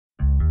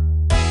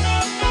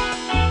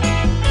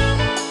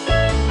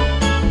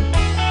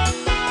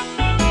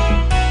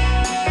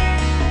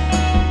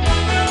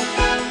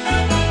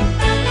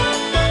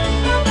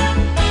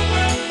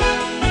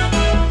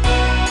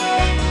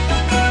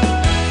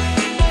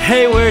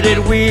Hey, where did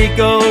we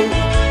go?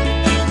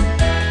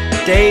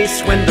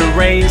 Days when the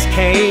rains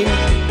came.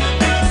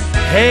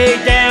 Hey,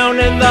 down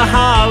in the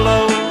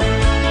hollow,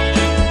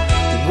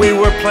 we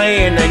were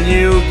playing a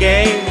new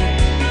game.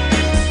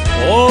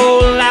 Oh,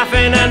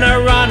 laughing and a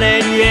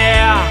running,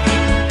 yeah.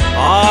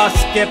 Oh,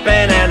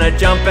 skipping and a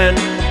jumping.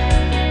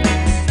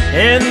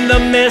 In the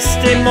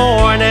misty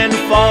morning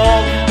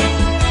fog,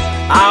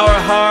 our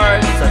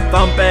hearts are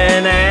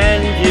thumping,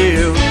 and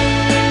you,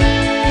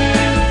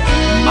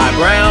 my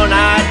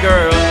brown-eyed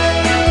girl,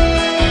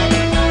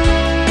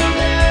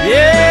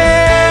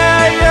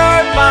 yeah,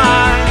 you're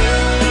my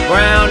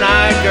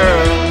brown-eyed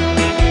girl.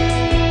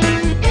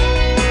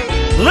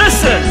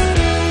 Listen,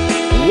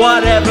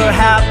 whatever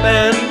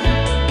happened,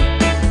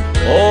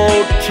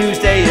 oh,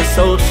 Tuesday is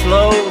so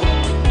slow.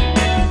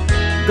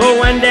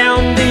 Going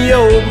down the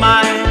old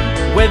mine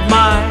with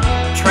my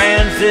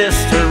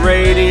transistor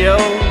radio,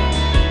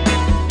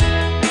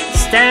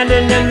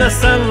 standing in the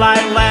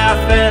sunlight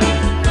laughing,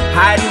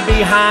 hiding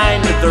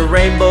behind the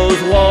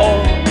rainbow's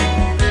wall.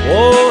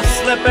 Oh,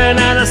 slipping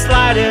and a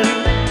sliding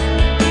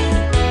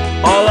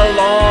all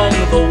along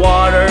the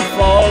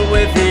waterfall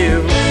with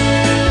you,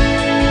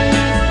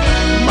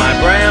 my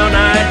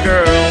brown-eyed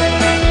girl.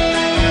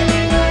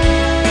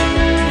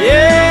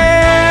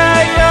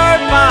 Yeah, you're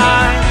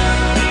my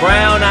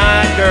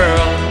brown-eyed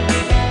girl.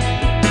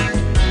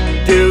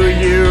 Do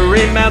you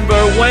remember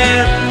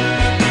when,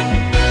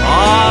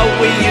 oh,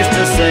 we used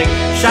to sing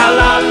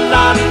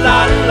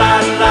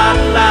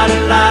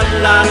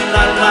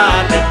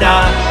sha-la-la-la-la-la-la-la-la-la-la-la-da,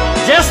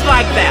 just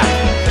like that.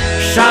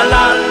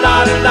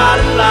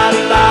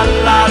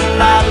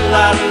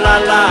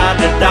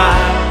 Sha-la-la-la-la-la-la-la-la-la-da,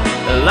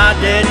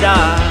 la-da-da.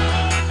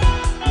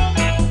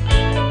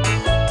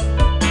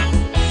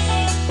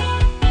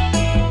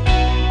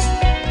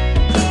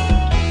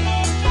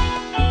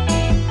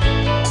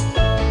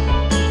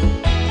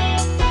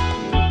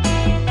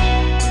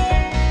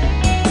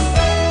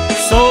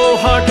 So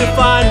hard to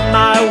find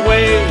my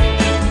way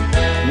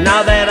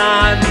now that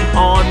I'm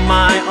on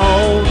my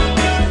own.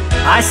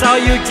 I saw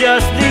you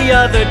just the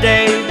other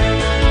day.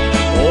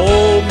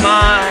 Oh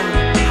my,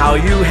 how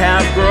you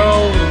have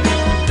grown.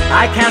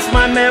 I cast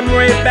my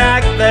memory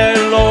back there,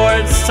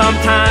 Lord.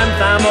 Sometimes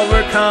I'm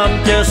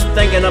overcome just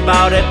thinking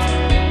about it.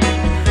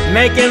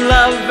 Making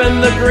love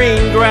in the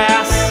green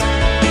grass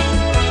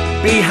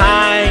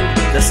behind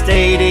the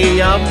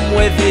stadium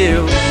with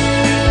you,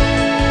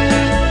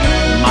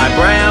 my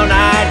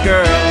brown-eyed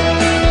girl.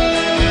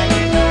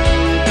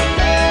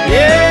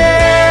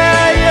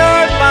 Yeah,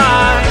 you're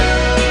my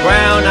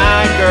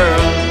brown-eyed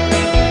girl.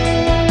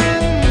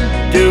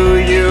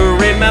 Do you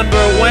remember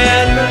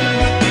when,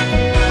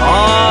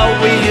 oh,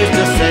 we used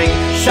to sing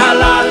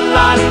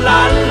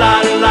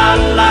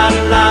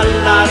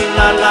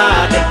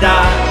sha-la-la-la-la-la-la-la-la-la-la-da,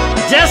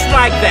 just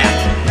like that.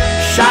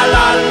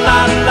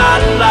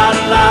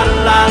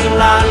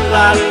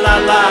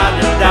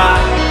 Sha-la-la-la-la-la-la-la-la-la-da.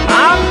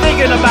 I'm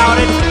thinking about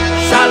it.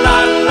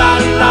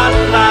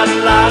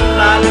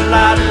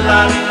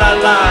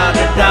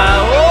 Sha-la-la-la-la-la-la-la-la-la-da,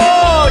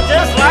 oh,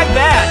 just like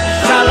that.